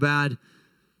can feel bad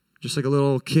just like a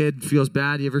little kid feels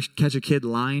bad. You ever catch a kid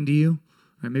lying to you?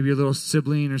 Right? Maybe your little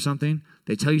sibling or something.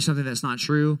 They tell you something that's not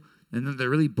true, and then they're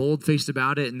really bold-faced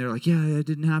about it, and they're like, yeah, it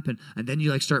didn't happen. And then you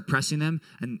like start pressing them,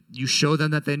 and you show them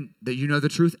that you know the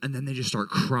truth, and then they just start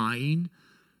crying,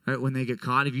 right, when they get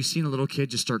caught. Have you seen a little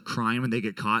kid just start crying when they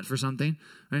get caught for something?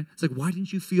 Right? It's like, why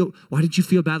didn't you feel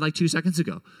bad like 2 seconds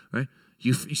ago? Right?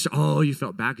 You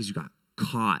felt bad because you got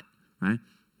caught, right?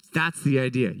 That's the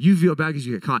idea. You feel bad because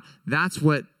you get caught. That's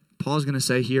what Paul's going to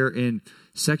say here in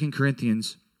 2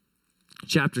 Corinthians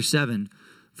chapter 7,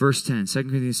 verse 10. 2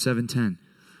 Corinthians 7:10.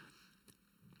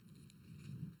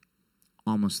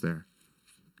 Almost there.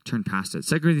 Turn past it.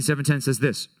 2 Corinthians 7:10 says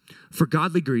this: for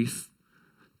godly grief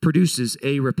produces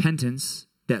a repentance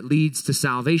that leads to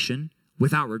salvation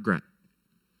without regret,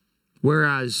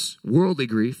 whereas worldly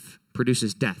grief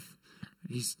produces death.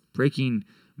 He's breaking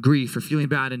grief or feeling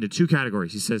bad into two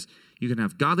categories. He says you can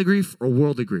have godly grief or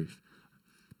worldly grief.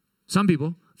 Some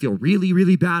people feel really,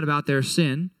 really bad about their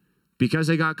sin because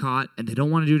they got caught and they don't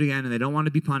want to do it again and they don't want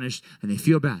to be punished and they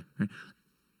feel bad. Right?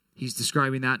 He's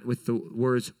describing that with the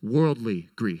words worldly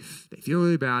grief. They feel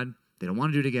really bad. They don't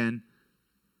want to do it again,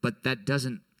 but that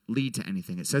doesn't lead to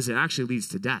anything. It says it actually leads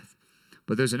to death.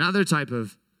 But there's another type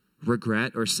of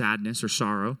regret or sadness or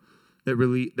sorrow that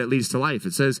leads to life.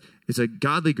 It says it's a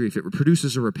godly grief. It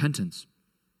produces a repentance.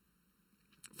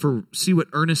 See what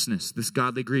earnestness this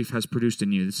godly grief has produced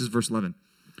in you. This is verse 11.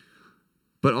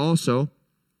 But also,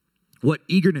 what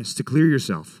eagerness to clear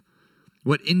yourself,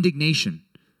 what indignation,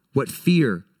 what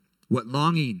fear, what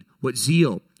longing, what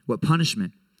zeal, what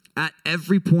punishment. At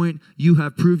every point, you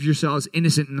have proved yourselves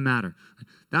innocent in the matter.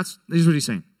 This is what he's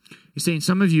saying. He's saying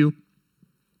some of you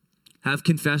have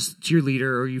confessed to your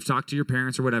leader or you've talked to your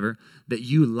parents or whatever that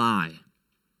you lie.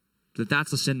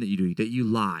 That's the sin that you do, that you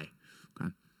lie.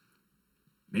 Okay?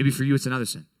 Maybe for you it's another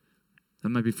sin. That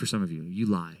might be for some of you. You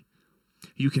lie.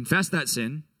 You confess that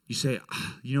sin. You say,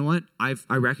 you know what? I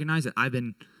recognize that I've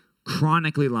been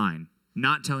chronically lying,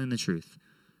 not telling the truth.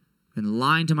 And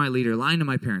lying to my leader, lying to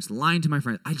my parents, lying to my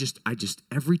friends. I just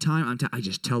every time I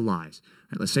just tell lies.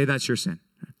 Right, let's say that's your sin.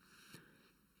 Right?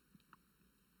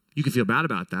 You could feel bad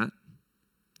about that.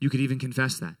 You could even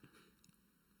confess that.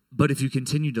 But if you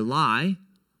continue to lie,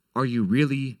 are you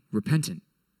really repentant?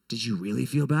 Did you really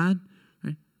feel bad?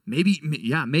 Right? Maybe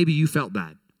you felt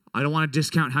bad. I don't want to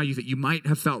discount how you might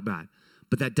have felt bad,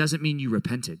 but that doesn't mean you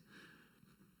repented.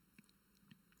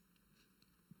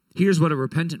 Here's what a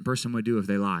repentant person would do if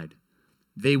they lied.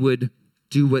 They would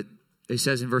do what it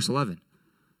says in verse 11.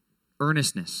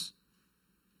 Earnestness.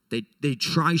 They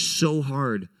try so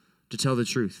hard to tell the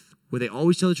truth. Would they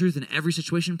always tell the truth in every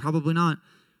situation? Probably not.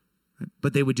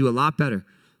 But they would do a lot better.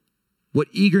 What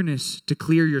eagerness to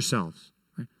clear yourselves.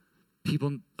 Right?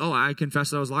 People, I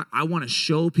confess that I was lying. I want to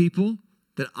show people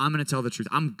that I'm going to tell the truth.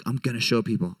 I'm going to show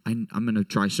people. I'm going to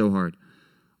try so hard.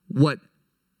 What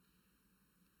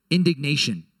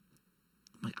indignation.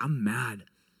 Like, I'm mad.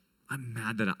 I'm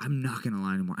mad that I'm not going to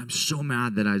lie anymore. I'm so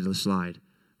mad that I just lied.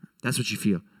 That's what you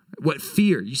feel. What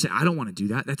fear? You say, I don't want to do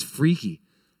that. That's freaky.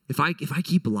 If I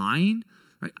keep lying,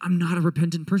 right, I'm not a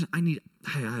repentant person.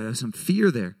 I have some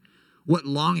fear there. What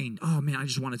longing? Oh man, I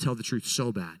just want to tell the truth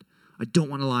so bad. I don't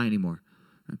want to lie anymore.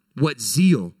 Right? What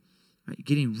zeal? Right?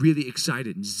 Getting really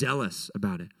excited and zealous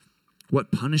about it.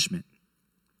 What punishment?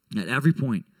 At every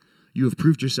point, you have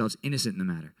proved yourselves innocent in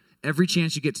the matter. Every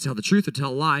chance you get to tell the truth or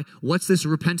tell a lie, what's this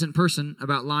repentant person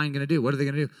about lying going to do? What are they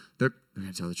going to do? They're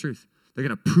going to tell the truth. They're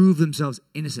going to prove themselves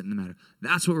innocent in the matter.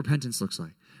 That's what repentance looks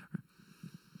like.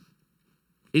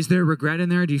 Is there regret in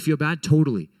there? Do you feel bad?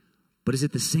 Totally. But is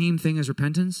it the same thing as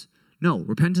repentance? No.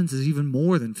 Repentance is even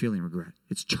more than feeling regret.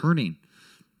 It's turning.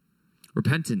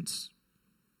 Repentance.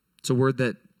 It's a word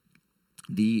that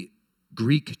the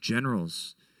Greek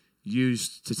generals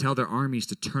used to tell their armies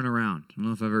to turn around. I don't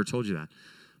know if I've ever told you that.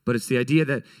 But it's the idea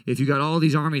that if you got all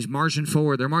these armies marching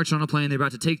forward, they're marching on a plane, they're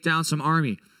about to take down some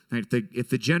army. Right? If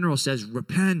the general says,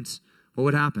 repent, what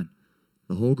would happen?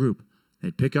 The whole group,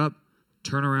 they'd pick up,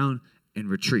 turn around, and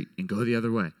retreat and go the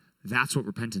other way. That's what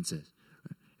repentance is.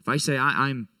 If I say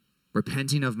I'm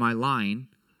repenting of my lying,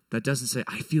 that doesn't say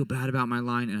I feel bad about my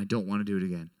lying and I don't want to do it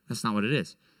again. That's not what it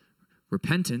is.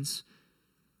 Repentance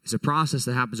is a process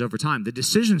that happens over time. The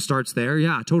decision starts there,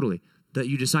 yeah, totally, that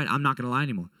you decide I'm not going to lie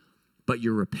anymore. But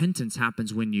your repentance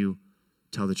happens when you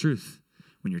tell the truth.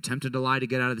 When you're tempted to lie to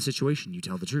get out of the situation, you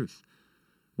tell the truth.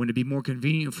 When it'd be more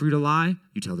convenient for you to lie,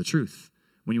 you tell the truth.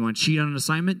 When you want to cheat on an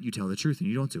assignment, you tell the truth and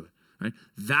you don't do it. Right?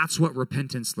 That's what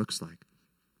repentance looks like.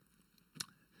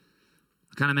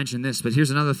 I kind of mentioned this, but here's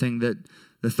another thing that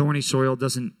the thorny soil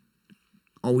doesn't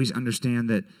always understand,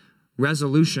 that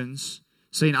resolutions,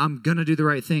 saying I'm going to do the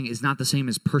right thing, is not the same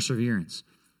as perseverance.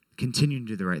 Continuing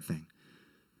to do the right thing.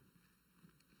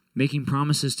 Making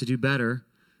promises to do better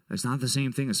is not the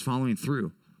same thing as following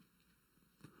through.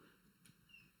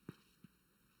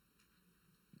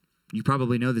 You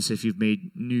probably know this if you've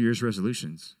made New Year's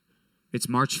resolutions. It's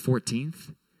March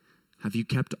 14th. Have you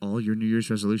kept all your New Year's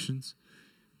resolutions?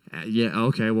 Yeah,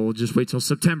 okay, well, we'll just wait till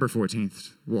September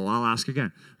 14th. Well, I'll ask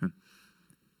again.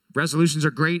 Resolutions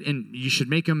are great, and you should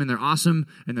make them, and they're awesome,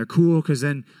 and they're cool, because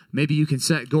then maybe you can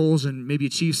set goals and maybe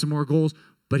achieve some more goals.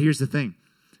 But here's the thing.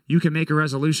 You can make a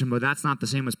resolution, but that's not the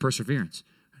same as perseverance.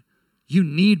 You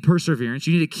need perseverance.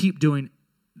 You need to keep doing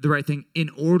the right thing in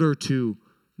order to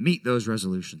meet those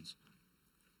resolutions.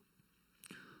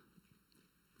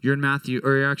 You're in Matthew,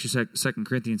 or you're actually 2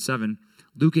 Corinthians 7.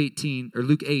 Luke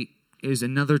 8 is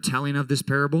another telling of this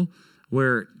parable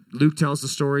where Luke tells the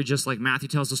story just like Matthew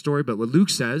tells the story. But what Luke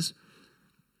says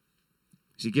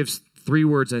is he gives 3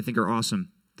 words I think are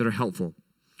awesome, that are helpful.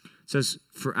 It says,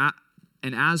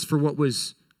 and as for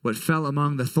what fell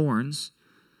among the thorns,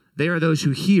 they are those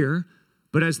who hear,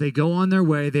 but as they go on their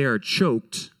way, they are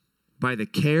choked by the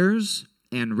cares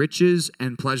and riches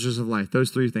and pleasures of life.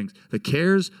 Those 3 things. The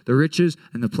cares, the riches,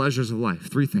 and the pleasures of life.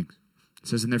 3 things. It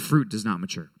says, and their fruit does not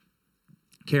mature.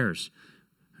 Cares.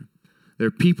 There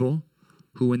are people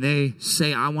who, when they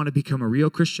say, I want to become a real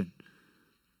Christian,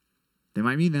 they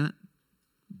might mean that.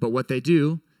 But what they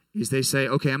do is they say,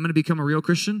 okay, I'm going to become a real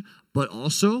Christian, but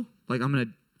also, like I'm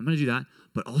going to do that,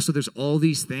 but also there's all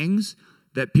these things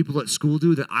that people at school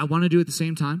do that I want to do at the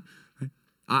same time. Right?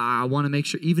 I want to make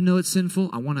sure, even though it's sinful,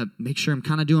 I want to make sure I'm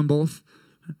kind of doing both.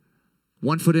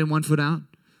 1 foot in, 1 foot out.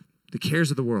 The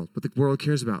cares of the world, what the world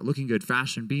cares about, looking good,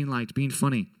 fashion, being liked, being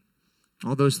funny,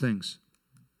 all those things.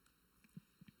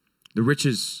 The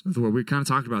riches of the world, we kind of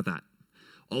talked about that.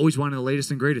 Always wanting the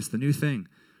latest and greatest, the new thing.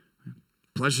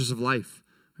 Pleasures of life,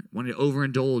 wanting to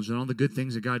overindulge in all the good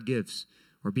things that God gives,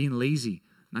 or being lazy,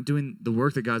 not doing the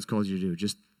work that God's called you to do,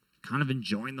 just kind of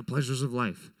enjoying the pleasures of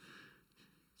life.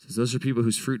 It says those are people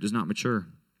whose fruit does not mature.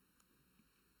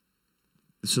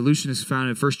 The solution is found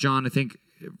in 1 John, I think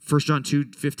 1 John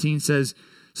 2:15 says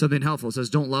something helpful. It says,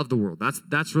 don't love the world.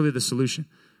 That's really the solution.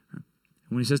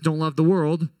 When he says don't love the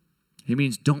world, he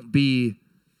means don't be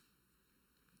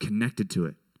connected to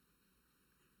it.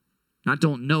 Not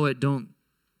don't know it, don't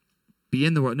be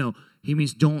in the world. No, he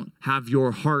means don't have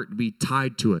your heart be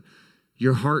tied to it.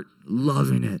 Your heart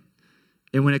loving it.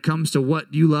 And when it comes to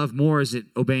what you love more, is it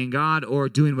obeying God or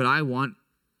doing what I want?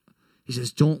 He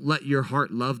says, don't let your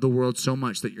heart love the world so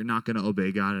much that you're not going to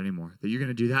obey God anymore, that you're going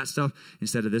to do that stuff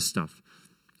instead of this stuff.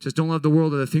 He says, don't love the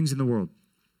world or the things in the world.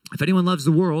 If anyone loves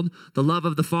the world, the love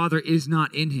of the Father is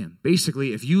not in him.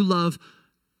 Basically, if you love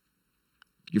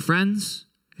your friends,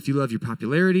 if you love your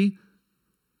popularity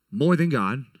more than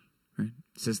God, right?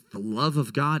 It says the love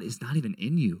of God is not even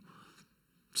in you.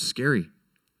 It's scary.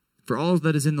 For all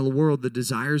that is in the world, the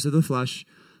desires of the flesh,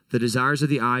 the desires of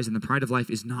the eyes, and the pride of life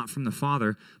is not from the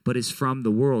Father, but is from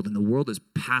the world. And the world is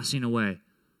passing away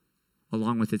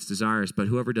along with its desires. But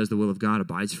whoever does the will of God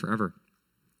abides forever.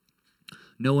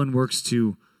 No one works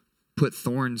to put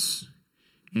thorns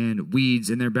and weeds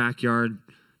in their backyard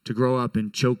to grow up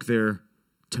and choke their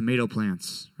tomato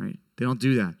plants, right? They don't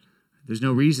do that. There's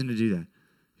no reason to do that.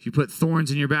 If you put thorns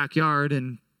in your backyard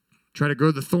and try to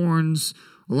grow the thorns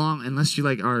along, unless you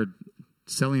like are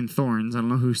selling thorns. I don't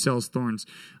know who sells thorns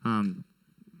on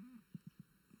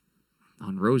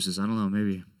roses. I don't know,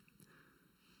 maybe.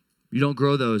 You don't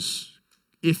grow those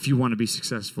if you want to be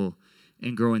successful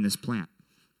in growing this plant.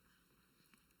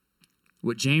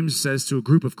 What James says to a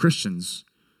group of Christians,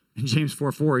 in James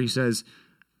 4:4, he says,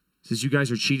 you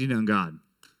guys are cheating on God.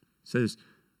 He says,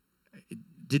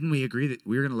 didn't we agree that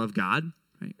we were going to love God,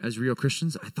 right, as real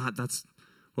Christians? I thought that's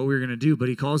what we were going to do, but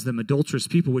he calls them adulterous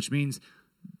people, which means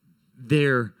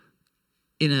they're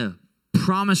in a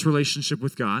promise relationship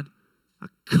with God, a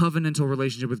covenantal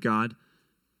relationship with God,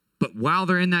 but while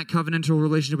they're in that covenantal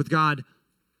relationship with God,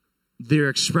 they're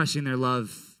expressing their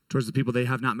love towards the people they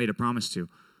have not made a promise to.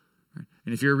 Right?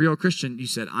 And if you're a real Christian, you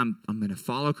said, I'm going to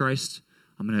follow Christ,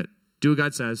 I'm going to do what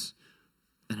God says,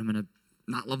 and I'm going to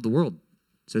not love the world.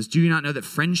 It says, do you not know that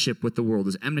friendship with the world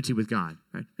is enmity with God?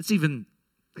 Right? It's even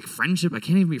like friendship. I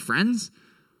can't even be friends.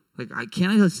 Like,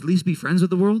 can't I at least be friends with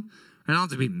the world? I don't have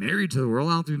to be married to the world.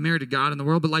 I don't have to be married to God in the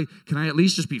world. But like, can I at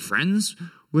least just be friends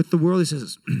with the world? He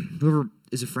says, whoever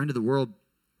is a friend of the world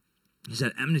is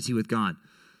at enmity with God.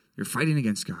 You're fighting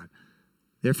against God.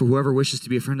 Therefore, whoever wishes to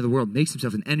be a friend of the world makes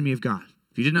himself an enemy of God.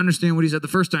 If you didn't understand what he said the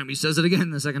first time, he says it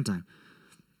again the second time.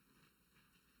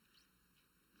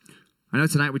 I know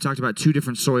tonight we talked about two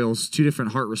different soils, two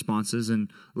different heart responses,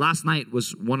 and last night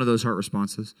was one of those heart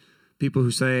responses. People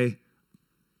who say,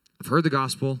 I've heard the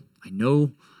gospel, I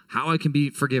know how I can be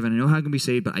forgiven, I know how I can be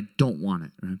saved, but I don't want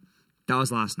it. Right? That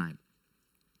was last night.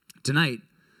 Tonight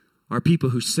are people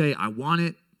who say, I want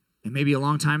it, and maybe a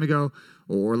long time ago,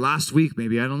 or last week,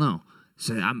 maybe, I don't know,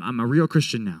 say, I'm a real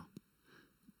Christian now.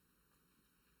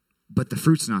 But the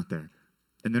fruit's not there,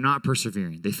 and they're not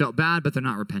persevering. They felt bad, but they're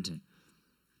not repentant.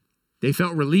 They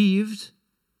felt relieved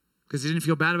because they didn't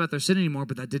feel bad about their sin anymore,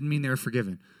 but that didn't mean they were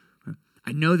forgiven.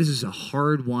 I know this is a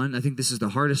hard one. I think this is the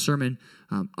hardest sermon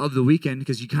of the weekend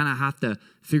because you kind of have to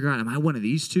figure out, am I one of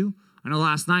these two? I know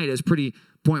last night it was pretty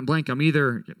point blank. I'm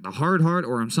either the hard heart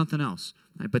or I'm something else.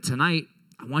 Right? But tonight,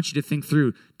 I want you to think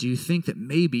through, do you think that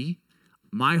maybe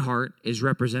my heart is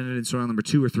represented in soil number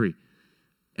 2 or 3?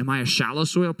 Am I a shallow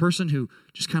soil person who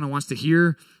just kind of wants to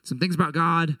hear some things about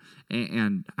God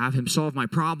and have him solve my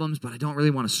problems, but I don't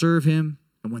really want to serve him?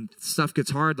 And when stuff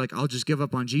gets hard, like I'll just give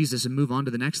up on Jesus and move on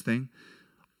to the next thing.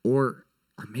 Or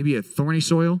maybe a thorny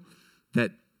soil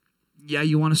that, yeah,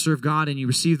 you want to serve God and you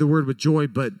receive the word with joy,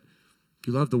 but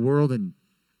you love the world, and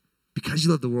because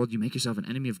you love the world, you make yourself an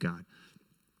enemy of God.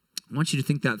 I want you to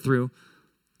think that through.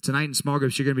 Tonight in small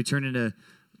groups, you're going to be turning to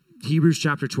Hebrews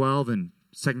chapter 12 and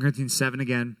 2 Corinthians 7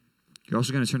 again. You're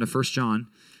also going to turn to 1 John.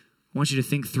 I want you to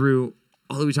think through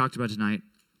all that we talked about tonight.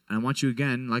 And I want you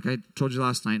again, like I told you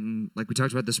last night and like we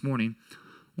talked about this morning,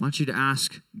 I want you to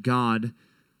ask God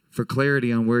for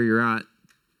clarity on where you're at.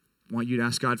 I want you to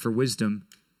ask God for wisdom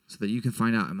so that you can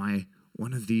find out, am I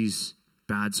one of these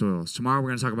bad soils? Tomorrow we're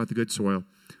going to talk about the good soil.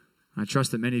 I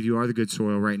trust that many of you are the good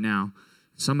soil right now.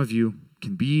 Some of you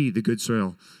can be the good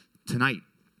soil tonight.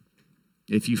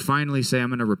 If you finally say, I'm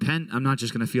going to repent, I'm not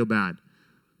just going to feel bad.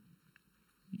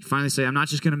 You finally say, I'm not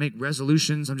just going to make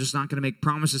resolutions. I'm just not going to make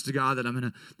promises to God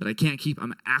that I can't keep.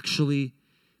 I'm actually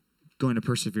going to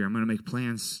persevere. I'm going to make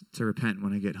plans to repent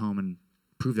when I get home and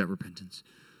prove that repentance.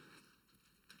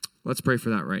 Let's pray for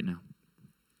that right now.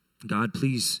 God,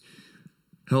 please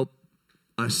help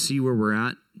us see where we're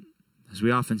at. As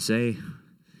we often say,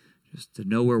 just to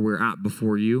know where we're at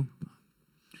before you.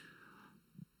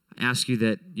 I ask you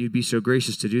that you'd be so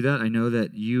gracious to do that. I know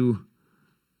that you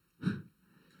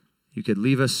could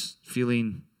leave us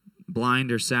feeling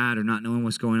blind or sad or not knowing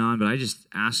what's going on, but I just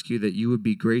ask you that you would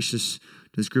be gracious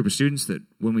to this group of students, that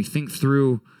when we think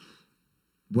through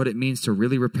what it means to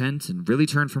really repent and really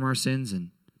turn from our sins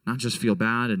and not just feel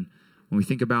bad, and when we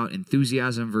think about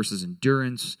enthusiasm versus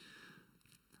endurance,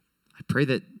 I pray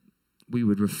that we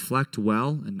would reflect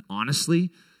well and honestly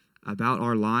about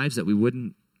our lives, that we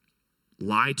wouldn't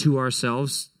lie to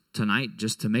ourselves tonight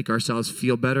just to make ourselves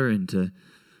feel better and to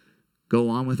go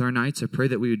on with our nights. I pray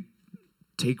that we would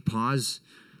take pause,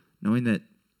 knowing that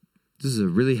this is a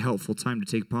really helpful time to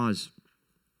take pause.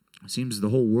 It seems the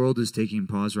whole world is taking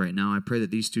pause right now. I pray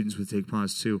that these students would take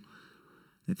pause too.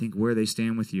 I think where they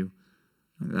stand with you,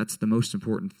 that's the most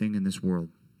important thing in this world.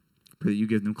 I pray that you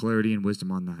give them clarity and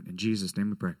wisdom on that. In Jesus' name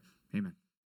we pray. Amen.